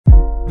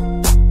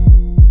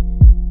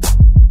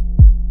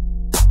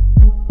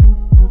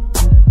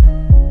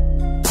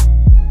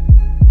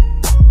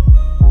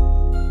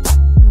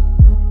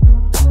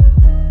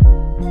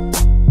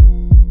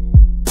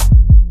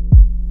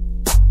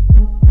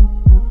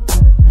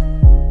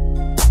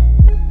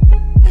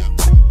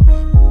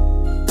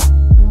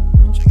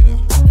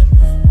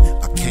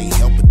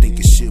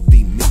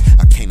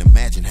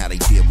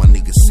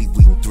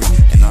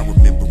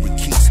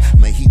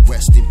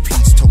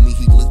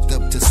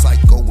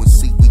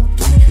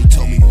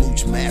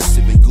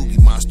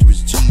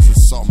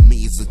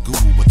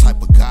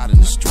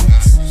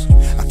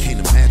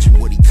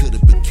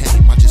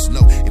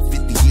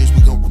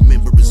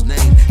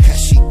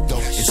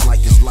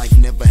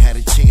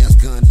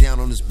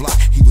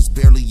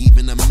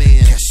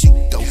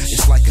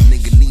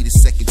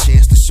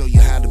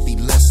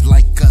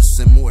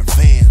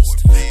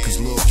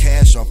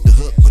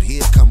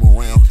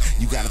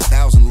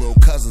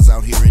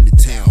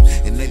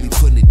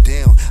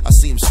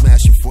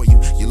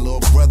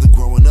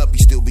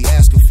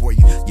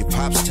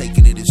Pops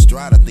taking it in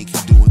stride, I think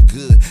he doing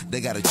good. They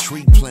got a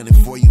tree planted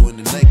for you in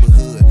the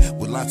neighborhood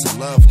with lots of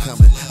love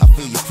coming. I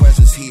feel your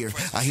presence here.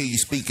 I hear you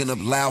speaking up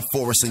loud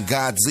for us in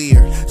God's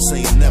ear,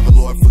 saying never,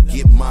 Lord,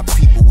 forget my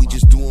people. We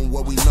just doing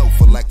what we know.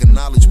 For lack of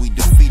knowledge, we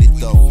defeated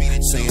though.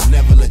 Saying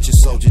never let your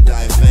soldier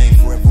die in vain.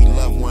 For every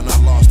loved one I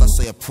lost, I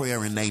say a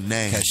prayer in their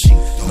name.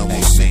 No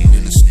more sitting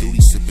in the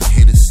studio sipping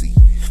Hennessy.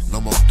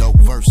 No more dope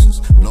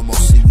verses, no more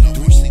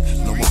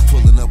CW3, no more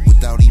pulling up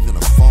without even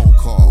a phone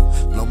call.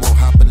 No more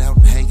hopping out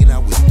and hanging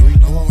out with three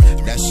more.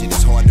 That shit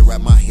is hard to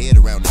wrap my head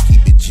around and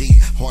keep it G.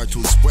 Hard to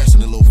express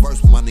in a little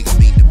verse what my nigga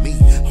mean to me.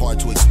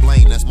 Hard to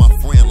explain, that's my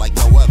friend like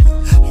no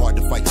other. Hard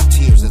to fight the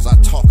tears as I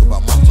talk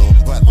about my little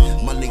brother.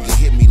 My nigga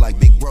hit me like,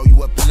 big bro,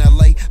 you up in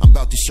LA? I'm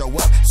about to show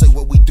up, say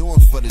what we doing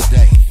for the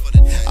day.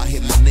 I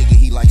hit my nigga,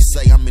 he like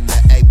say I'm in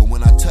that A, but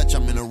when I touch,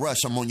 I'm in a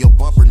rush, I'm on your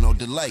bumper, no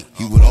delay.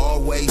 He would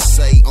always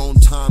say on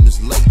time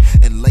is late,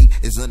 and late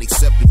is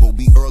unacceptable,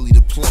 be early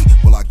to play.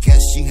 Well, I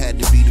guess she had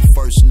to be the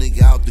first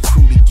nigga out the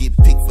crew to get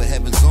picked for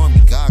Heaven's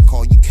Army. God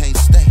called, you can't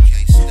stay.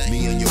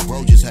 Me and your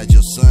bro just had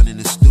your son in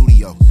the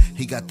studio.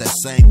 He got that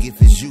same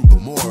gift as you,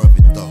 but more of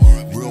it though.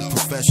 Real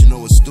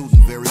professional, a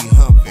student, very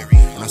humble.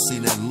 And I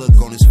seen that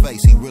look on his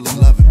face, he really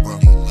love it, bro.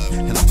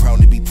 And I'm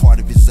proud to be part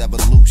of his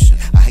evolution.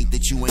 I hate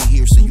that you ain't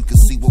here so you can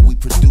see what we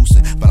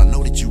producing, but I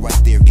know that you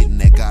right there getting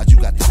that God, you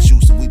got the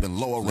juice. And we been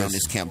low around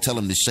this camp, tell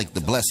him to shake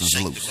the blessings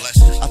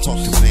loose. I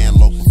talked to Van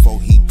Low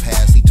before he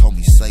passed. He told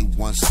me say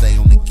one, stay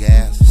on the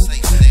gas.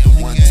 The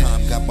one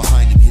time got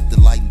behind him, hit the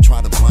light and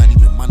tried to blind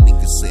him, and my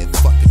nigga said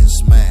fuck it and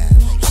smash.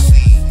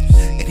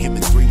 And him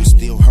and 3 was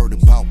still heard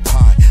about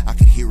pie. I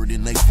could hear it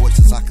in their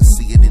voices, I could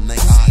see it in their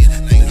eyes.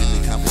 Feel it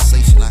in the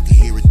conversation, I could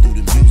hear it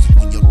through the music.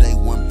 When your day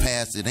one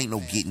passed, it ain't no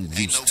getting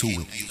used to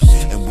it.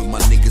 And with my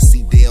nigga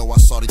C-Dale, I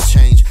saw the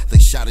change. They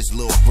shot his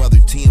little brother,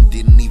 Tim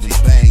didn't even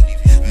bang.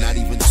 Not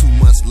even 2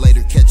 months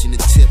later, catching the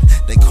tip,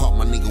 they caught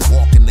my nigga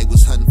walking. They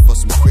was hunting for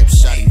some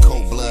Crips, shot in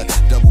cold blood,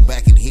 double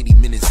back and hit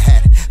him in his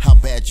hat. How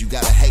bad you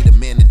gotta hate a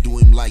man to do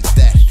him like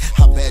that?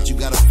 How bad you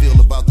gotta feel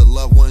about the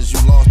loved ones you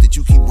lost, that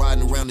you keep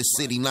riding around the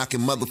city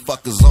knocking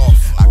motherfuckers off?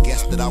 I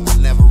guess that I would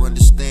never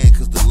understand,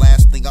 cause the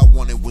last thing I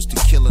wanted was to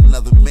kill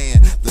another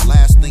man. The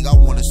last thing I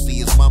wanna see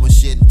is mama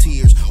shedding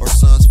tears, or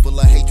sons full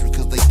of hatred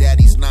cause they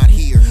daddy's not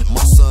here.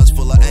 My sons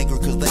full of anger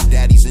cause they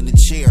daddy's in the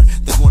chair.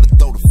 They wanna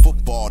throw the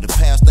football, the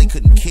past they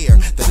couldn't care.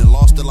 They done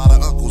lost a lot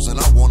of uncles and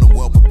I want them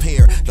well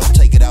prepared. Don't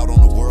take it out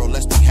on the world,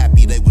 let's be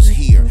happy they was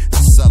here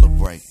to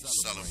celebrate.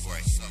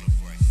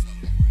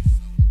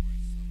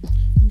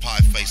 Pie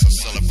face, I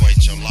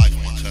celebrate your life,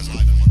 my cousin.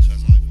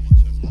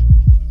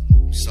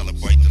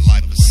 Celebrate the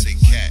life of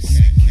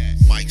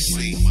Siccness, Mike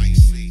C,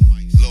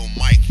 Lil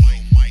Mike,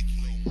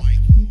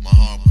 my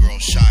homegirl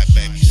Shy,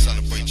 baby.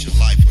 Celebrate your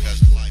life,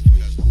 cousin.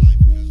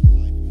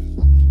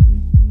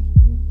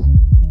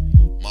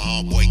 My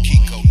homeboy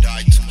Kiko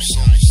died too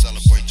soon.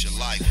 Celebrate your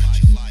life.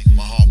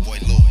 My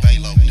homeboy Lil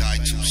Balo died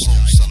too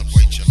soon.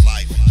 Celebrate your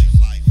life.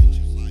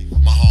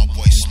 My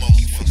homeboy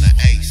Smokey from the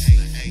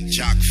Ace,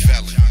 Jock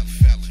Fella,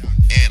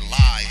 and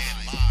Live,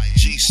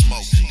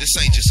 G-Smoke. This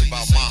ain't just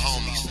about my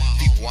homies,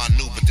 people I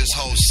knew, but this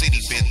whole city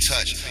been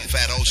touched.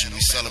 Fat Ocean, we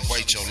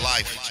celebrate your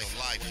life.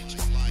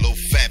 Lil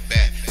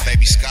Fatback,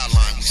 Baby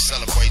Skyline, we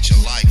celebrate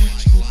your life.